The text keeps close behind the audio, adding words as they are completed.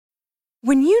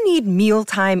When you need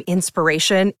mealtime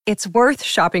inspiration, it's worth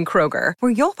shopping Kroger,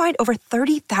 where you'll find over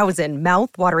 30,000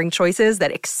 mouth-watering choices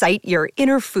that excite your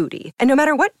inner foodie. And no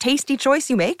matter what tasty choice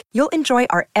you make, you'll enjoy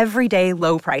our everyday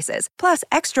low prices, plus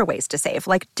extra ways to save,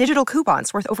 like digital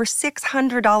coupons worth over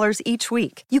 $600 each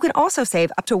week. You can also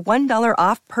save up to $1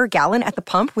 off per gallon at the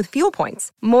pump with fuel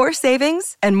points. More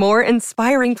savings and more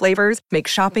inspiring flavors make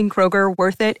shopping Kroger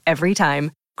worth it every time.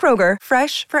 Kroger,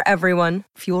 fresh for everyone.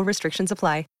 Fuel restrictions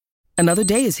apply. Another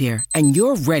day is here, and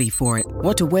you're ready for it.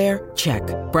 What to wear? Check.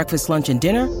 Breakfast, lunch, and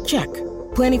dinner? Check.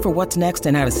 Planning for what's next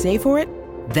and how to save for it?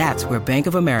 That's where Bank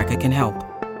of America can help.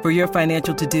 For your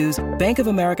financial to-dos, Bank of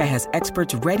America has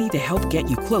experts ready to help get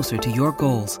you closer to your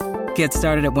goals. Get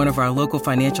started at one of our local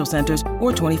financial centers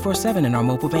or 24/7 in our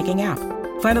mobile banking app.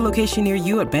 Find a location near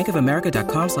you at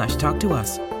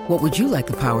bankofamerica.com/talktous. What would you like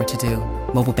the power to do?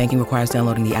 Mobile banking requires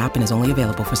downloading the app and is only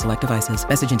available for select devices.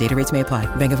 Message and data rates may apply.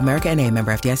 Bank of America N.A.,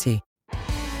 member FDIC.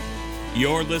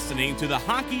 You're listening to the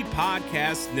Hockey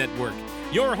Podcast Network,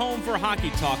 your home for hockey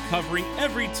talk covering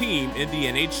every team in the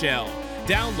NHL.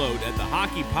 Download at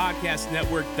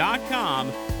thehockeypodcastnetwork.com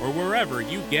or wherever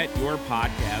you get your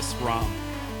podcasts from.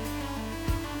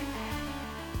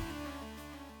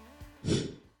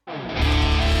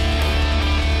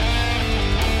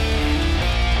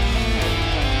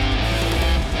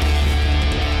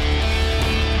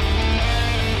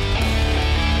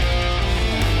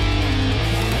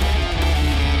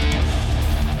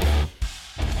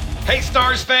 Hey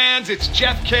Stars fans, it's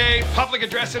Jeff Kay, public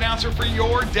address announcer for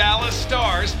your Dallas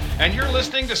Stars, and you're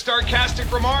listening to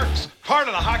Starcastic Remarks, part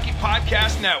of the Hockey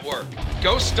Podcast Network.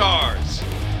 Go Stars!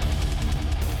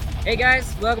 Hey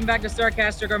guys, welcome back to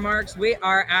Starcastic Remarks. We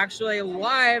are actually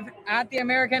live at the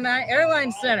American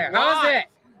Airlines Center. How is it?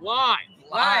 Live.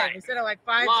 We said it like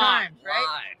five times,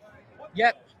 right?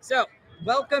 Yep. So,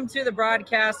 welcome to the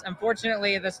broadcast.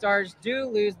 Unfortunately, the Stars do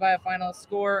lose by a final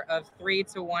score of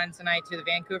 3-1 tonight to the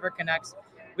Vancouver Canucks.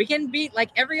 We can beat like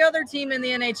every other team in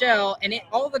the NHL and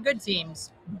all the good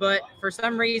teams, but for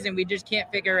some reason, we just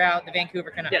can't figure out the Vancouver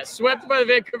Canucks. Yeah, swept by the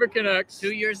Vancouver Canucks.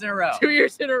 2 years in a row. 2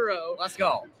 years in a row. Let's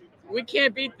go. We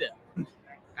can't beat them.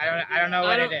 I don't know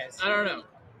what it is. I don't know.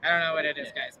 I don't know what it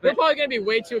is, guys. We're probably going to be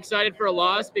way too excited for a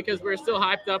loss because we're still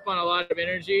hyped up on a lot of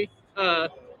energy.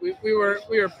 We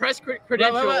were press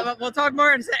credentialed. We'll talk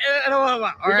more in a second.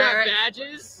 We got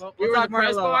badges. We were in the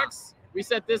press box. We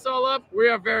set this all up. We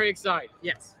are very excited.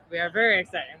 Yes, we are very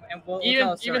excited. And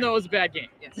even though it was a bad game.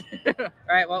 Yes. All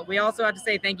right. Well, we also have to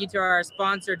say thank you to our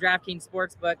sponsor, DraftKings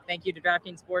Sportsbook. Thank you to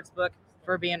DraftKings Sportsbook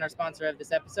for being our sponsor of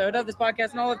this episode of this podcast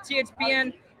and all of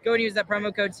THPN. Go and use that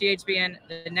promo code THPN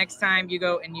the next time you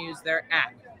go and use their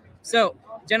app. So,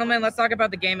 gentlemen, let's talk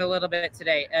about the game a little bit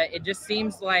today. It just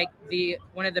seems like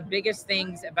one of the biggest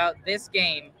things about this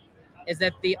game is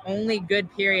that the only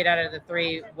good period out of the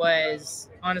three was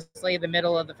honestly the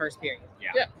middle of the first period.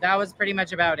 Yeah. That was pretty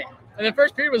much about it. And the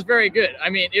first period was very good.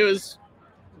 I mean, it was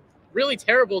really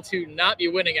terrible to not be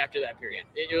winning after that period.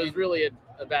 It was really a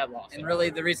bad loss. And really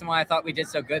the reason why I thought we did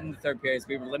so good in the third period is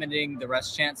we were limiting the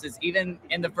rush chances. Even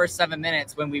in the first 7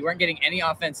 minutes when we weren't getting any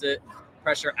offensive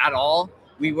pressure at all,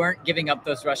 we weren't giving up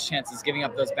those rush chances, giving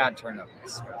up those bad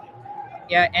turnovers.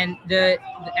 Yeah, and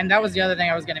that was the other thing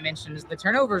I was going to mention is the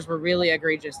turnovers were really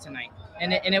egregious tonight,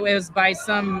 and it was by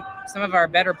some of our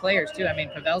better players too. I mean,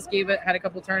 Pavelski had a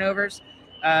couple turnovers.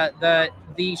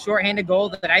 The shorthanded goal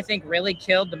that I think really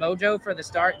killed the mojo for the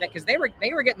start, because they were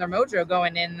getting their mojo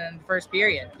going in the first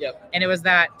period. Yep. And it was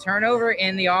that turnover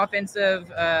in the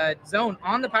offensive zone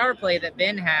on the power play that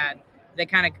Ben had that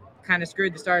kind of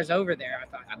screwed the Stars over there, I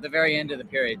thought. At the very end of the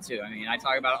period, too. I mean, I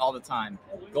talk about it all the time.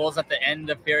 Goals at the end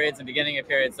of periods and beginning of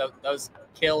periods, those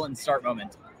kill and start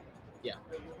momentum. Yeah.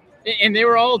 And they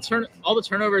were all the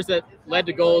turnovers that led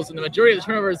to goals, and the majority of the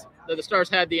turnovers that the Stars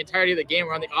had the entirety of the game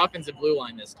were on the offensive blue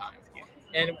line this time.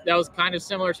 And that was kind of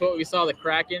similar to what we saw the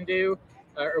Kraken do,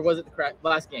 or was it the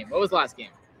last game? What was the last game?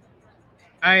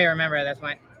 I don't even remember. That's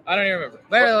fine. I don't even remember.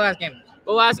 Where was the last game?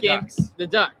 The last game, Ducks. the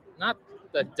Duck, not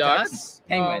the Ducks.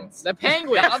 Penguins. The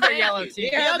Penguins. The other yellow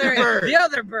team. The other bird. The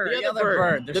other bird.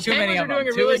 There's The too many Penguins of are them. doing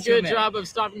a Two really is too good many. job of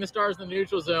stopping the Stars in the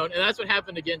neutral zone, and that's what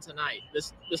happened again tonight.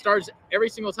 The Stars, every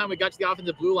single time we got to the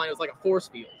offensive blue line, it was like a force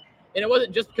field. And it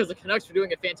wasn't just because the Canucks were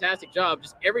doing a fantastic job.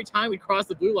 Just every time we crossed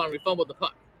the blue line, we fumbled the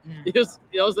puck. It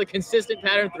was a consistent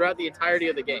pattern throughout the entirety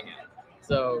of the game.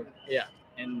 So, yeah.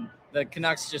 And the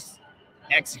Canucks just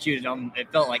executed them.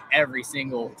 It felt like every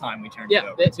single time we turned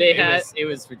Yeah, it over. it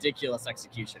was ridiculous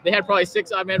execution. They had probably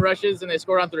 6 odd-man rushes, and they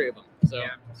scored on 3 of them. So,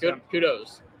 Yeah.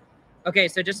 Kudos. Okay,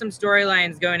 so just some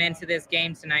storylines going into this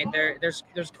game tonight. There's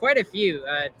quite a few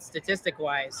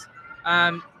statistic-wise.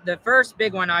 The first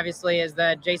big one, obviously, is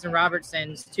that Jason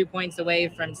Robertson's 2 points away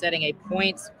from setting a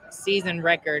points season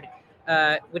record,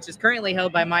 which is currently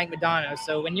held by Mike Modano.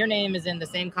 So when your name is in the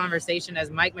same conversation as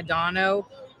Mike Modano,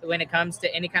 when it comes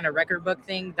to any kind of record book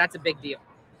thing, that's a big deal.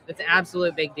 That's an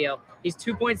absolute big deal. He's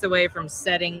 2 points away from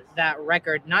setting that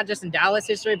record, not just in Dallas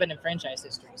history, but in franchise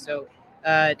history. So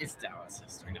It's Dallas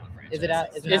history, not franchise. is it out?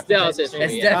 It's Dallas history.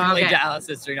 It's definitely Dallas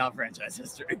history, not franchise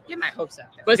history. Get my hopes out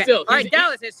there. But Okay. still, all right,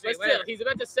 Dallas history. But still, he's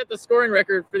about to set the scoring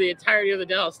record for the entirety of the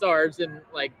Dallas Stars, and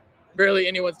like barely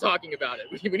anyone's talking about it.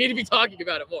 We need to be talking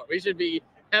about it more. We should be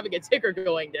having a ticker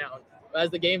going down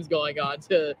as the game's going on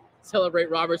to celebrate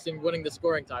Robertson winning the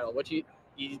scoring title, which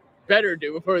he better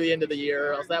do before the end of the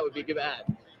year, or else that would be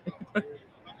bad.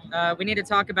 We need to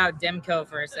talk about Demko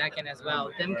for a second as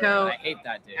well. Demko, I hate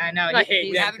that dude. I know. I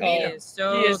hate Demko. He is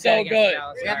so He is so against good.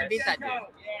 Dallas We haven't Stars.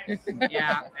 beat that dude.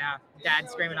 Yeah. Dad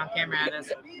screaming on camera at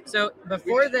us. So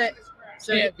before the,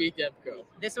 so Can't beat Demko.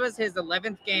 this was his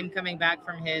 11th game coming back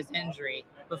from his injury.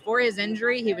 Before his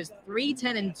injury, he was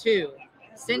 3-10-2.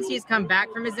 Since he's come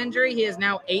back from his injury, he is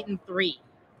now 8-3.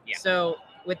 Yeah. So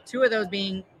with two of those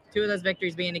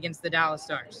victories being against the Dallas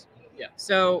Stars. Yeah.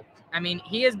 So I mean,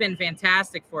 he has been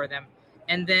fantastic for them.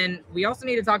 And then we also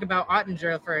need to talk about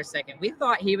Ottinger for a second. We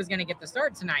thought he was going to get the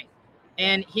start tonight.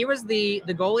 And he was the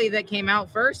goalie that came out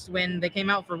first when they came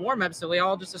out for warm-up. So we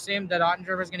all just assumed that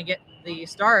Ottinger was going to get the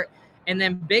start. And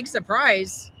then big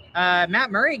surprise,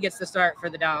 Matt Murray gets the start for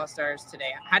the Dallas Stars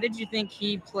today. How did you think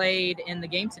he played in the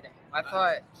game today? I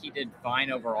thought he did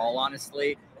fine overall,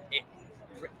 honestly.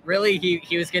 Really,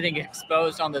 he was getting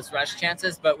exposed on those rush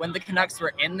chances. But when the Canucks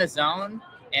were in the zone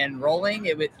and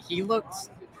rolling, he looked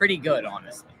pretty good,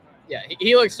 honestly. Yeah,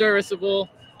 he looked serviceable.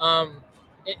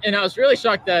 And I was really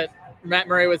shocked that Matt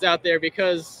Murray was out there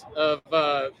because of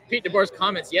Pete DeBoer's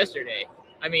comments yesterday.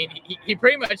 I mean, he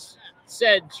pretty much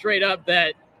said straight up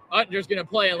that Ottinger's going to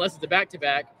play unless it's a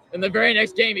back-to-back. And the very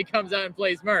next game, he comes out and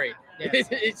plays Murray. Yeah.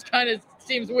 It kind of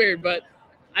seems weird, but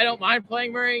I don't mind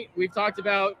playing Murray. We've talked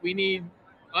about we need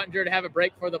Ottinger to have a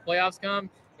break before the playoffs come.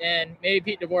 And maybe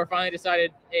Pete DeBoer finally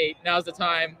decided, hey, now's the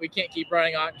time. We can't keep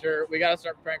running Ottinger. We got to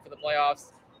start preparing for the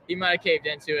playoffs. He might have caved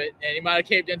into it, and he might have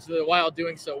caved into the Wild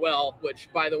doing so well, which,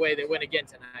 by the way, they win again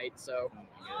tonight. So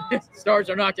Stars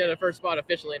are knocked out of first spot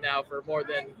officially now for more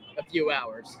than a few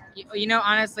hours. You know,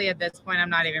 honestly, at this point, I'm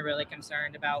not even really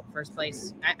concerned about first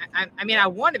place. I mean, I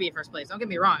want to be first place. Don't get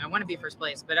me wrong. I want to be first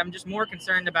place, but I'm just more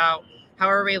concerned about how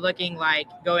are we looking like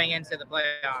going into the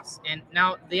playoffs. And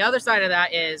now the other side of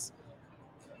that is,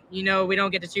 you know, we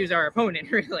don't get to choose our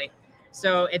opponent, really.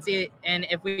 So and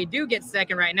if we do get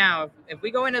second right now, if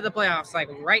we go into the playoffs, like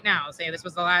right now, say this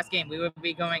was the last game, we would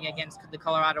be going against the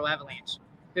Colorado Avalanche,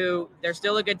 who they're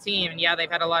still a good team. And yeah, they've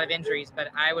had a lot of injuries, but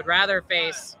I would rather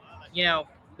face, you know,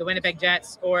 the Winnipeg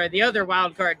Jets or the other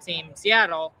wild card team,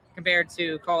 Seattle, compared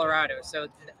to Colorado. So,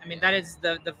 I mean, that is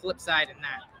the flip side in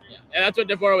that. Yeah. And that's what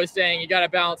DeBoer was saying. You got to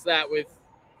balance that with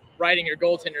riding your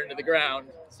goaltender into the ground.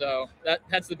 So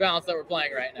that's the balance that we're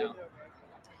playing right now.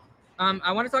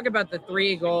 I want to talk about the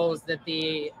 3 goals that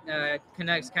the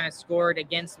Canucks kind of scored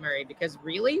against Murray, because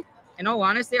really, in all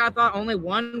honesty, I thought only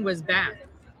one was bad.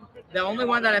 The only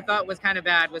one that I thought was kind of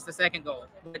bad was the second goal,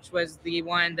 which was the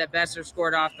one that Besser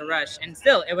scored off the rush. And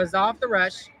still, it was off the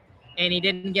rush, and he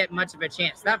didn't get much of a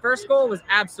chance. That first goal was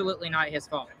absolutely not his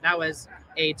fault. That was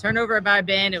a turnover by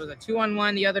Ben. It was a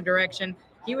 2-on-1 the other direction.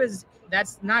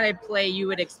 That's not a play you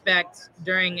would expect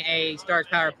during a Stars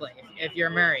power play if you're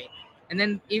Murray. And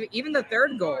then even the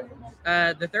third goal,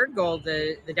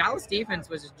 the Dallas defense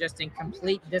was just in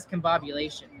complete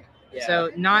discombobulation. Yeah.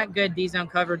 So not good D-zone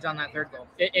coverage on that third goal.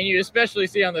 And you especially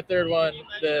see on the third one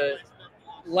the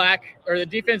lack or the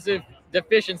defensive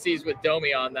deficiencies with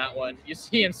Domi on that one. You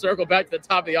see him circle back to the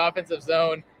top of the offensive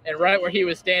zone, and right where he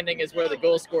was standing is where the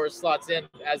goal scorer slots in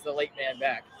as the late man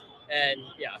back. And,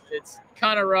 yeah, it's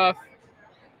kind of rough.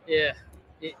 Yeah.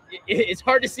 It's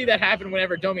hard to see that happen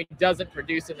whenever Domi doesn't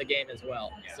produce in the game as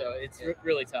well. Yeah. So it's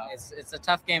really tough. It's a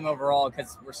tough game overall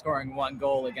because we're scoring 1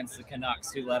 goal against the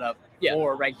Canucks, who let up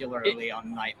 4 regularly on a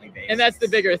nightly basis. And that's the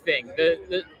bigger thing.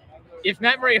 If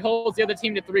Matt Murray holds the other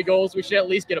team to 3 goals, we should at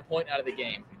least get a point out of the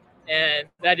game. And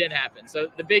that didn't happen. So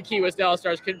the big key was Dallas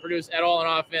Stars couldn't produce at all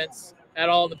on offense, at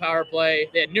all in the power play.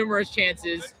 They had numerous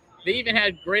chances. They even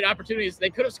had great opportunities.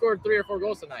 They could have scored 3 or 4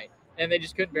 goals tonight, and they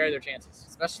just couldn't bear their chances.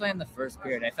 Especially in the first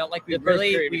period. I felt like we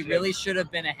really should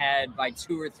have been ahead by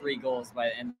 2 or 3 goals by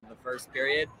the end of the first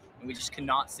period, and we just could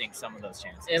not sink some of those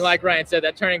chances. And like Ryan said,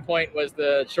 that turning point was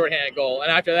the shorthanded goal.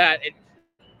 And after that, it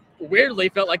weirdly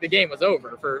felt like the game was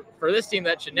over. For this team,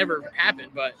 that should never happen,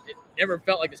 but it never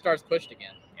felt like the Stars pushed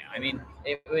again. Yeah, I mean,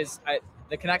 it was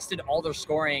the Canucks did all their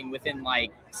scoring within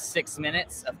like 6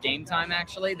 minutes of game time.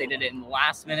 Actually, they did it in the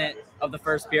last minute of the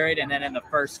first period, and then in the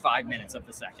first 5 minutes of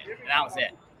the second, and that was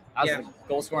it. That was the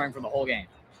goal scoring for the whole game.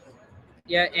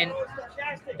 Yeah, and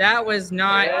that was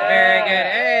not very good.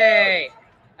 Hey,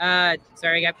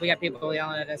 sorry, we got people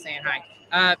yelling at us saying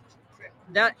hi.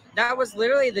 That was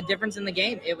literally the difference in the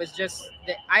game. It was just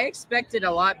that I expected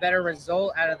a lot better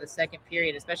result out of the second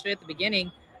period, especially at the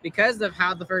beginning, because of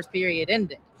how the first period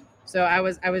ended. So I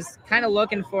was kind of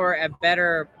looking for a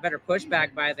better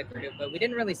pushback by the group, but we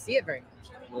didn't really see it very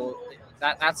much. Well,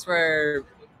 that's where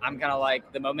I'm kind of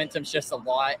like the momentum shifts a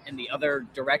lot in the other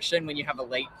direction when you have a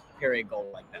late period goal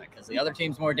like that, because the other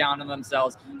team's more down on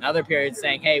themselves. The other period's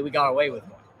saying, hey, we got away with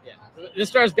one. Yeah, the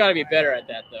Stars got to be better at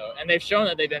that, though, and they've shown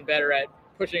that they've been better at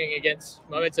pushing against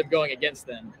momentum going against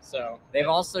them. So they've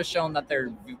also shown that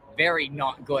they're very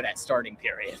not good at starting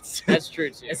periods. That's true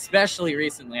too, especially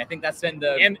recently. I think that's been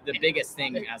the biggest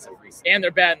thing as of recent. And they're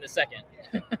bad in the second.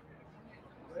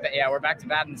 But yeah, we're back to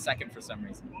bad in the second for some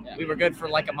reason. Yeah. We were good for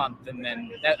like a month, and then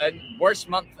a worst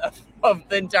month of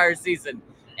the entire season,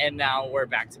 and now we're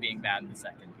back to being bad in the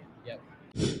second. Yep.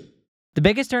 The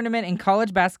biggest tournament in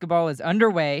college basketball is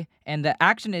underway, and the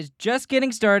action is just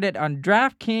getting started on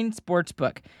DraftKings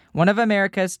Sportsbook, one of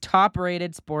America's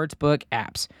top-rated sportsbook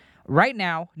apps. Right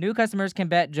now, new customers can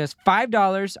bet just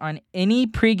 $5 on any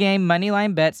pregame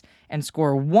moneyline bets and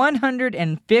score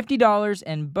 $150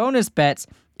 in bonus bets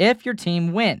if your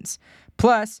team wins.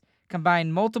 Plus,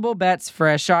 combine multiple bets for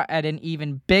a shot at an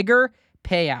even bigger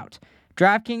payout.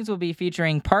 DraftKings will be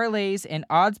featuring parlays and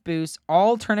odds boosts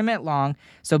all tournament long,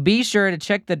 so be sure to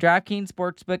check the DraftKings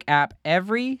Sportsbook app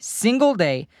every single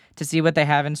day to see what they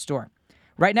have in store.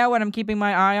 Right now, what I'm keeping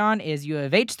my eye on is U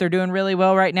of H. They're doing really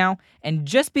well right now, and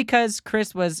just because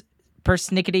Chris was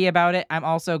persnickety about it, I'm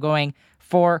also going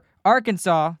for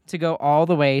Arkansas to go all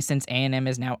the way since A&M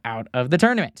is now out of the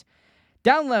tournament.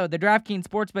 Download the DraftKings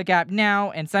Sportsbook app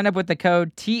now and sign up with the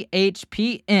code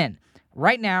THPN.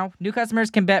 Right now, new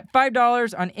customers can bet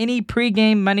 $5 on any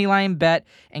pregame moneyline bet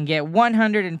and get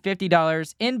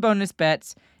 $150 in bonus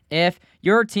bets if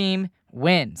your team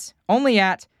wins. Only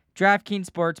at DraftKings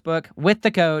Sportsbook with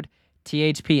the code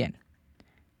THPN.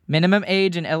 Minimum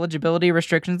age and eligibility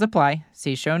restrictions apply.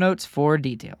 See show notes for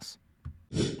details.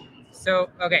 So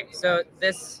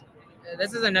this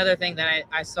is another thing that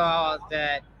I saw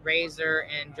that Razor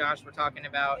and Josh were talking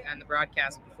about on the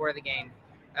broadcast before the game.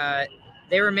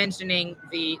 They were mentioning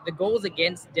the goals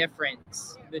against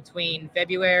difference between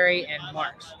February and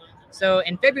March. So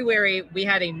in February, we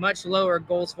had a much lower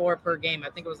goals for per game. I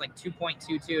think it was like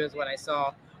 2.22 is what I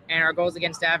saw. And our goals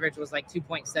against average was like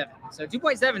 2.7. So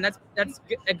 2.7, that's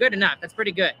good enough. That's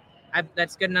pretty good.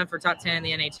 That's good enough for top 10 in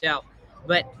the NHL.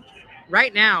 But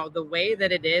right now, the way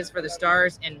that it is for the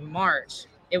Stars in March,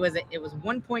 it was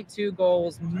 1.2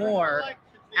 goals more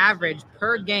average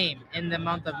per game in the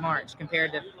month of March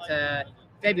compared to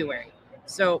February.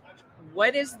 So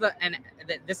what is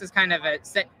this is kind of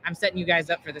I'm setting you guys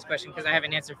up for this question because I have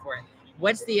an answer for it.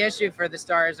 What's the issue for the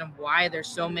Stars and why there's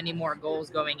so many more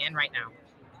goals going in right now?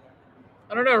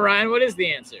 I don't know, Ryan. What is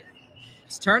the answer?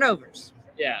 It's turnovers.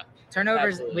 Yeah.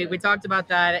 Turnovers. We talked about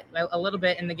that a little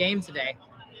bit in the game today,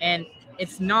 and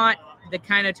it's not the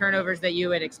kind of turnovers that you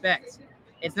would expect.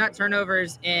 It's not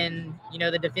turnovers in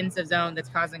the defensive zone that's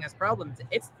causing us problems.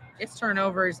 It's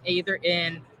turnovers either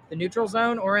in the neutral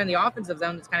zone or in the offensive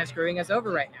zone that's kind of screwing us over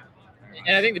right now.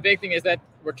 And I think the big thing is that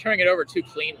we're turning it over too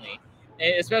cleanly,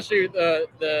 and especially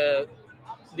the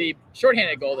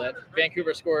shorthanded goal that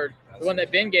Vancouver scored, the one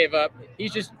that Ben gave up.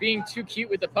 He's just being too cute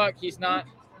with the puck. He's not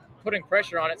putting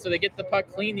pressure on it, so they get the puck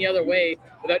clean the other way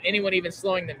without anyone even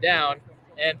slowing them down.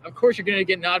 And of course, you're going to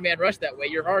get an odd man rush that way.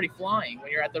 You're already flying when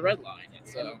you're at the red line.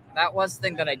 So that was the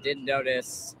thing that I did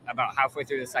notice about halfway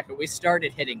through the second. We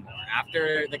started hitting more.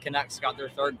 After the Canucks got their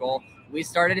third goal, we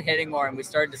started hitting more and we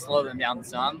started to slow them down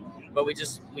some. But we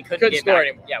couldn't get back.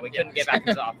 Yeah, we couldn't get back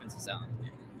into the offensive zone.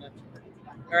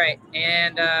 All right,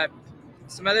 and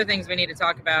some other things we need to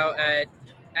talk about. I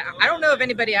don't know if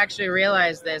anybody actually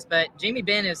realized this, but Jamie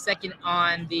Benn is second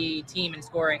on the team in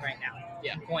scoring right now.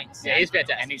 Yeah, points. Yeah, he's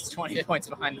fantastic. And he's 20 points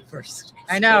behind the first.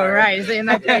 I know, right? Isn't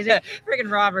that crazy?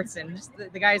 Freaking Robertson, just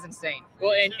the guy's insane.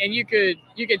 Well, and you could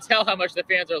tell how much the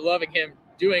fans are loving him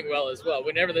doing well as well.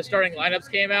 Whenever the starting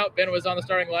lineups came out, Ben was on the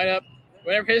starting lineup.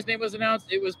 Whenever his name was announced,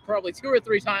 it was probably 2 or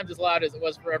 3 times as loud as it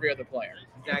was for every other player.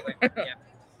 Exactly. Yeah.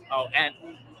 Oh, and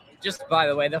just by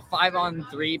the way, the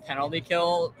 5-on-3 penalty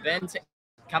kill, Ben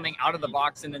coming out of the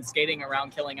box and then skating around,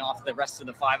 killing off the rest of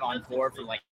the 5-on-4 for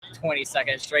like 20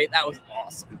 seconds straight. That was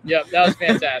awesome. Yep, that was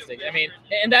fantastic. I mean,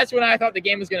 and that's when I thought the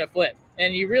game was going to flip.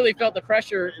 And you really felt the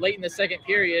pressure late in the second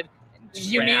period.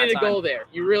 You ran out needed of a goal time. there.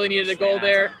 You really needed a Just ran goal out of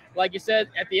there. time. Like you said,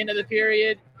 at the end of the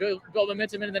period, build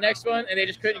momentum into the next one, and they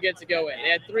just couldn't get it to go in. They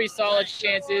had 3 solid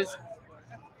chances.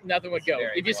 Nothing would go.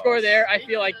 Very If you close. score there, I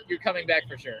feel like you're coming back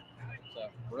for sure. So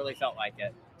Really felt like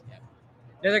it.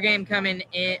 Another game coming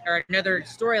in, or another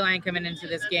storyline coming into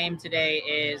this game today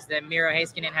is that Miro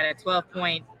Heiskanen had a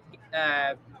 12-point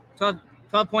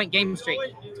game streak.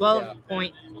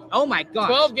 12-point. Oh my gosh.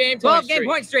 12 game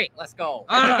point streak. Let's go.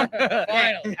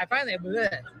 Finally. I finally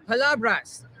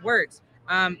palabras, words.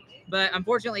 But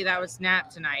unfortunately that was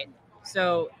snapped tonight.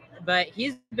 So, but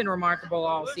he's been remarkable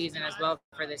all season as well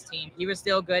for this team. He was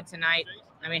still good tonight.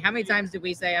 I mean, how many times did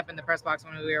we say up in the press box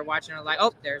when we were watching, like,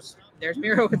 oh, there's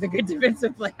Miro with a good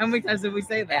defensive play? How many times did we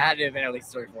say It that? had to have been at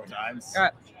least 3 or 4 times.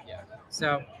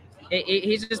 So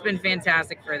he's just been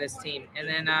fantastic for this team. And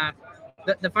then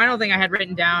the final thing I had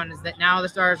written down is that now the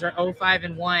Stars are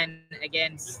 0-5-1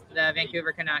 against the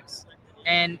Vancouver Canucks.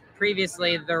 And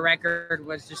previously the record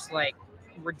was just like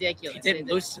ridiculous. They didn't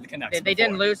lose to the Canucks. They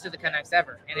didn't lose to the Canucks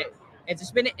ever. And it's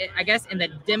just been, I guess, in the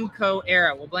Demko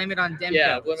era. We'll blame it on Demko.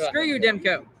 Yeah, blame it on Screw you,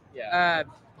 Demko. Yeah.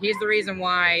 He's the reason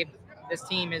why this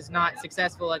team is not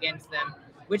successful against them,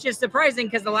 which is surprising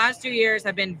because the last 2 years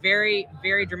have been very,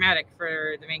 very dramatic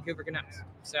for the Vancouver Canucks.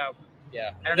 So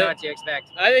Yeah. I don't know what to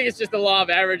expect. I think it's just the law of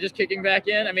averages kicking back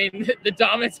in. I mean, the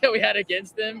dominance that we had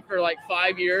against them for like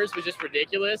 5 years was just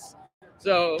ridiculous.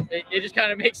 So it just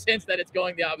kind of makes sense that it's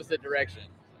going the opposite direction.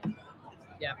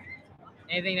 Yeah.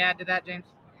 Anything to add to that, James?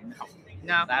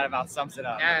 No. That about sums it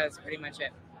up. Yeah, that's pretty much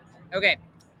it. Okay.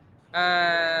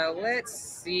 Let's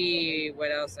see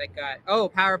what else I got. Oh,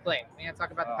 power play. We gotta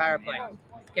talk about the power play.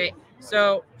 Okay.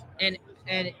 So, and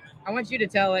I want you to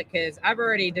tell it because I've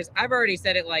already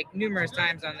said it like numerous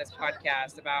times on this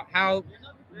podcast about how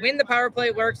when the power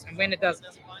play works and when it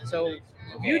doesn't. So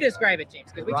you describe it,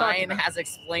 James, because Ryan has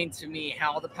explained to me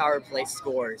how the power play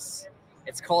scores.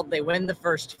 It's called they win the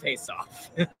first face-off.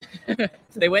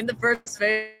 They win the first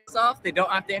face-off. They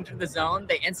don't have to enter the zone.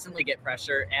 They instantly get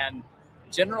pressure, and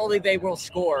generally they will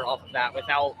score off of that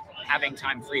without having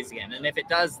time freeze again. And if it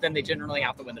does, then they generally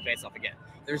have to win the face-off again.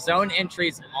 Their zone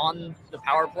entries on the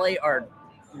power play are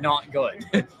not good.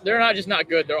 They're not just not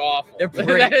good. They're awful. They're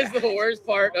pretty That is bad. the worst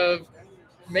part of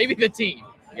maybe the team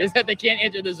is that they can't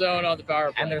enter the zone on the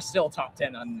power play. And they're still top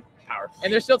 10 on power play.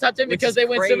 And they're still top 10 Which because is they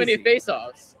win so many crazy.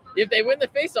 face-offs. If they win the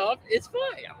face-off, it's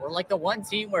fine. Yeah, we're like the one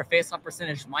team where face-off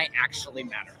percentage might actually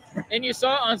matter. And you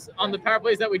saw on the power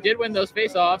plays that we did win those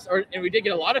face-offs, and we did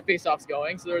get a lot of face-offs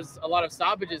going, so there was a lot of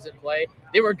stoppages in play.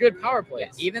 They were good power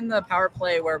plays. Even the power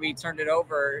play where we turned it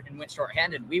over and went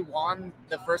shorthanded, we won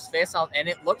the first face-off, and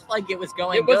it looked like it was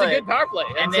going It was good. a good power play.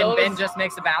 And until then it Ben was- just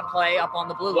makes a bad play up on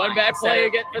the blue One line. bad play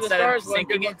again for the instead Stars, of one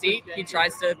sinking good it deep, one. he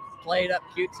tries to play it up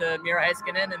cute to Miro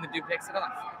Heiskanen, and the dude picks it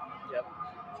off.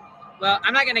 Well,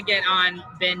 I'm not going to get on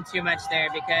Ben too much there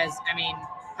because, I mean,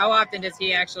 how often does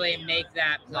he actually make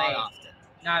that play? Not often.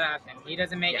 Not often. He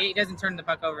doesn't turn the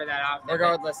puck over that often.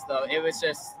 Regardless, though, it was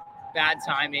just bad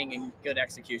timing and good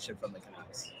execution from the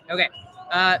Canucks. Okay.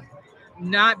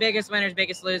 Not biggest winners,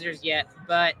 biggest losers yet,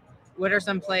 but what are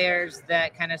some players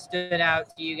that kind of stood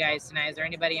out to you guys tonight? Is there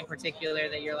anybody in particular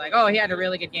that you're like, oh, he had a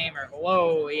really good game, or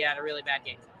whoa, he had a really bad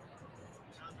game?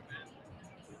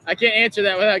 I can't answer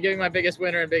that without giving my biggest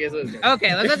winner and biggest loser.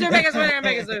 Okay, let's do biggest winner and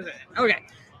biggest loser. Okay.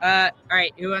 All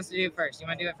right, who wants to do it first? You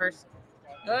want to do it first?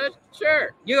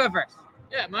 Sure. You go first.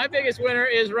 Yeah, my biggest winner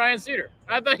is Ryan Suter.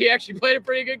 I thought he actually played a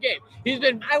pretty good game.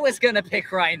 I was going to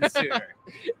pick Ryan Suter.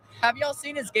 Have y'all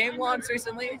seen his game logs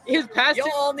recently? His past Y'all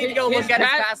all need to go look at his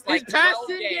past, like, his past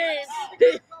 12 10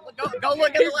 games. Go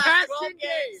look at His the last past 12 10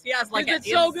 games. He has like He's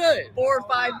been so good. 4 or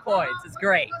 5 points. It's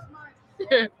great.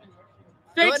 Fix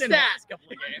Good in the that. last couple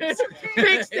of games.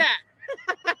 Fix that.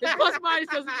 His plus minus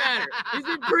doesn't matter. He's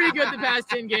been pretty good the past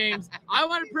 10 games. I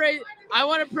want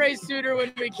to praise Suter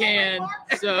when we can.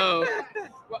 So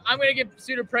I'm going to give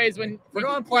Suter praise when We're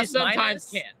going we plus sometimes minus.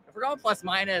 can. If we're going plus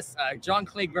minus, John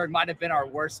Klingberg might have been our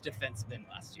worst defenseman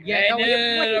last year. Yeah,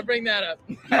 No, bring that up.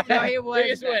 No, he was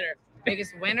Biggest winner.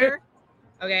 biggest winner.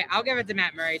 Okay, I'll give it to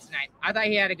Matt Murray tonight. I thought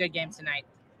he had a good game tonight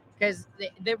because He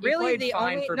really played the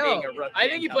fine only for no, being a rookie. I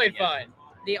think he and played coming in. fine.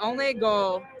 the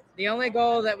only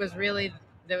goal that was really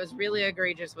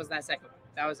egregious was that second one.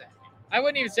 That was it. I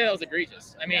wouldn't even say that was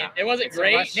egregious. I mean, Yeah. it wasn't It's a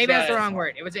great. rush. Maybe that's the but- wrong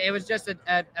word. It was just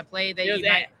a play that It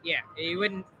was you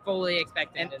wouldn't fully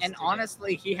expect it. And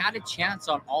honestly, he had a chance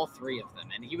on all 3 of them,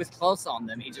 and he was close on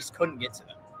them. He just couldn't get to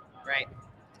them. right.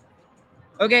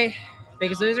 Okay,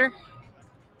 biggest loser.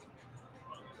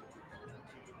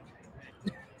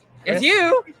 It's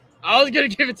you. I was going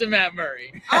to give it to Matt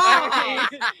Murray. Oh,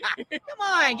 come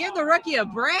on, give the rookie a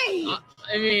break.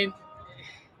 I mean,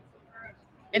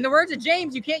 In the words of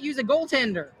James, you can't use a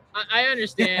goaltender. I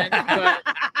understand, but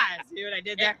see what I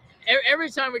did there? Every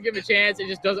time we give him a chance, it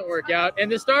just doesn't work out.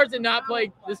 And the Stars did not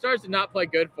play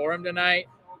good for him tonight.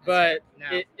 But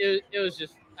No. it was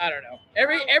just, I don't know.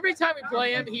 Every time we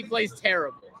play him, he plays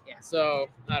terrible. Yeah. So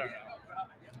I don't know.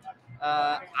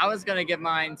 I was going to give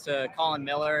mine to Colin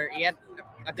Miller. He had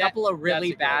a couple of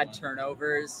really bad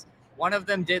turnovers. One of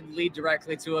them did lead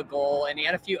directly to a goal, and he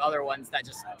had a few other ones that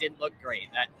just didn't look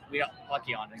great that we got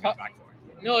lucky on and got back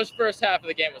for. Miller's first half of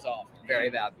the game was awful.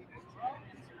 Very bad.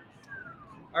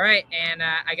 All right, and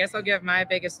I guess I'll give my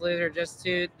biggest loser just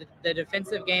to the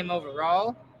defensive game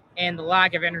overall and the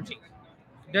lack of energy.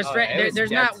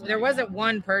 There wasn't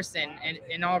one person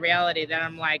in all reality that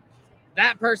I'm like,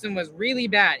 that person was really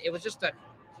bad. It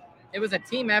was a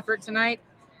team effort tonight,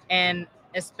 and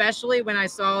especially when I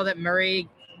saw that Murray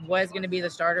was going to be the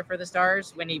starter for the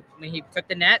Stars when he took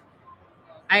the net,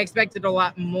 I expected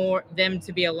them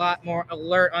to be a lot more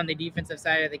alert on the defensive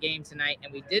side of the game tonight,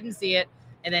 and we didn't see it.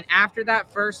 And then after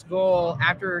that first goal,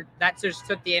 after that just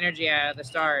took the energy out of the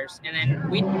Stars, and then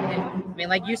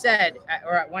like you said,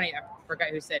 or I forgot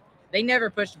who said, they never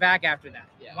pushed back after that.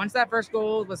 Yeah. Once that first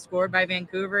goal was scored by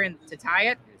Vancouver and to tie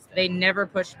it, they never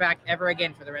pushed back ever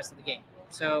again for the rest of the game.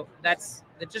 So that's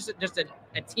just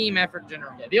a team effort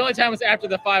generally. Yeah, the only time was after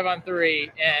the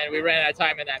 5-on-3, and we ran out of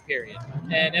time in that period.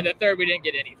 And in the third, we didn't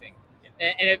get anything.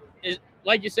 And it is,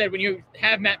 like you said, when you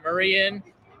have Matt Murray in,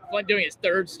 doing his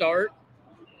third start,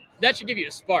 that should give you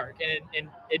a spark, and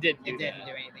it didn't do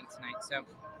anything tonight. So,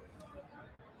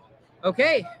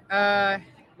 okay.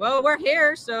 Well, we're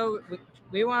here, so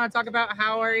we want to talk about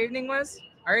how our evening was.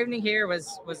 Our evening here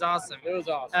was awesome. It was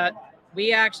awesome.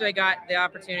 We actually got the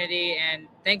opportunity, and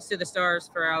thanks to the Stars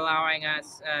for allowing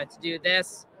us to do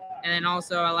this, and then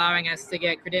also allowing us to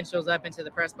get credentials up into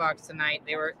the press box tonight.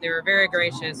 They were very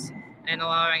gracious in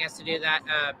allowing us to do that.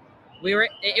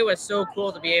 It was so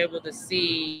cool to be able to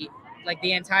see like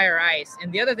the entire ice,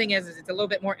 and the other thing is it's a little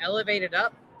bit more elevated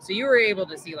up, so you were able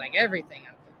to see like everything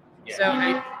up there.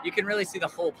 Yeah, so you can really see the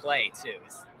whole play too.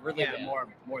 It's really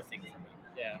more things.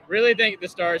 Yeah, really thank the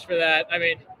Stars for that. I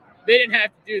mean, they didn't have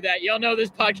to do that. Y'all know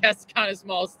this podcast is kind of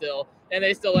small still, and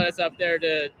they still let us up there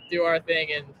to do our thing,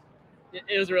 and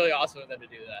it was really awesome of them to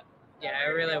do that. Yeah,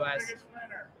 it really was.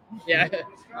 Yeah,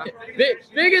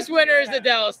 biggest winner is the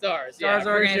Dallas Stars. Stars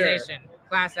organization,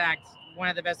 class act, one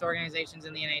of the best organizations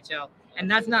in the NHL, and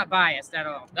that's not biased at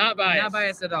all. Not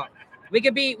biased at all. We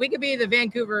could be the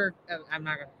Vancouver. I'm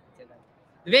not gonna say that.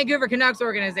 The Vancouver Canucks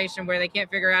organization, where they can't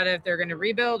figure out if they're going to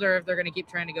rebuild or if they're going to keep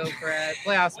trying to go for a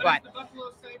playoff spot. The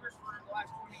Buffalo Sabres for the last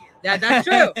 20 years. That's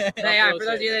true. Yeah, for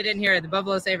those of you that didn't hear it, the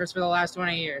Buffalo Sabres for the last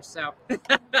 20 years. So,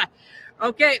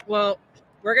 okay, well,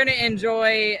 we're going to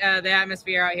enjoy the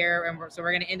atmosphere out here, and so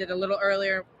we're going to end it a little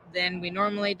earlier than we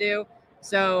normally do.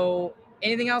 So,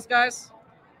 anything else, guys?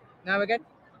 No, we're good?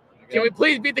 Can we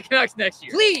please beat the Canucks next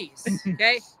year? Please.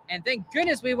 Okay? And thank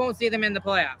goodness we won't see them in the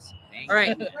playoffs. All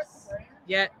right.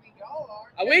 Yeah.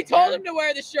 We told him to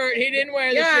wear the shirt. He didn't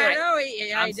wear the shirt. I know.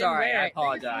 I'm sorry. I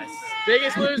apologize.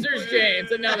 Biggest losers,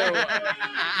 James. Another one.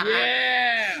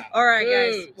 Yeah. All right,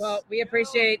 guys. Well, we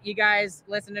appreciate you guys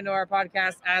listening to our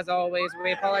podcast as always.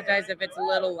 We apologize if it's a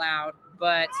little loud,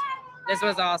 but this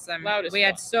was awesome. We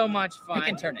had so much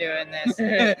fun doing this.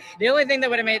 The only thing that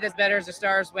would have made this better is the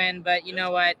Stars win, but you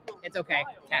know what? It's okay.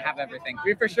 Can't have everything.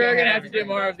 We for sure are going to have to do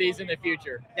more of these in the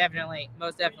future. Definitely.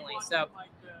 Most definitely. So,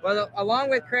 well,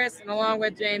 along with Chris and along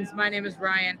with James, my name is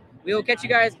Ryan. We will catch you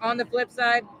guys on the flip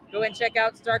side. Go and check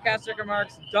out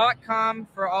StarcasticRemarks.com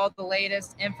for all the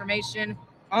latest information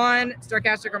on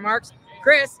Sarcastic Remarks.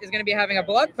 Chris is going to be having a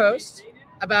blog post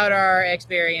about our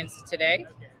experience today.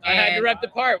 I had to rep the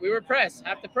part. We were press,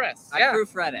 half the press. I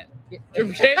proofread it.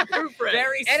 Proofread.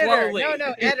 Very editor. slowly.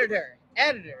 No, editor.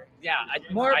 Yeah.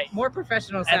 More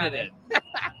professional sounding.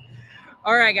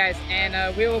 All right, guys,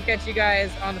 and we will catch you guys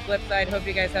on the flip side. Hope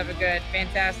you guys have a good,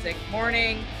 fantastic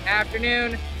morning,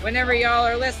 afternoon, whenever y'all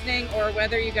are listening, or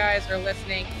whether you guys are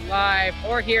listening live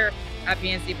or here at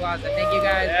PNC Plaza. Thank you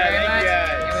guys very much,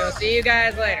 and we will see you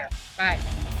guys later. Bye.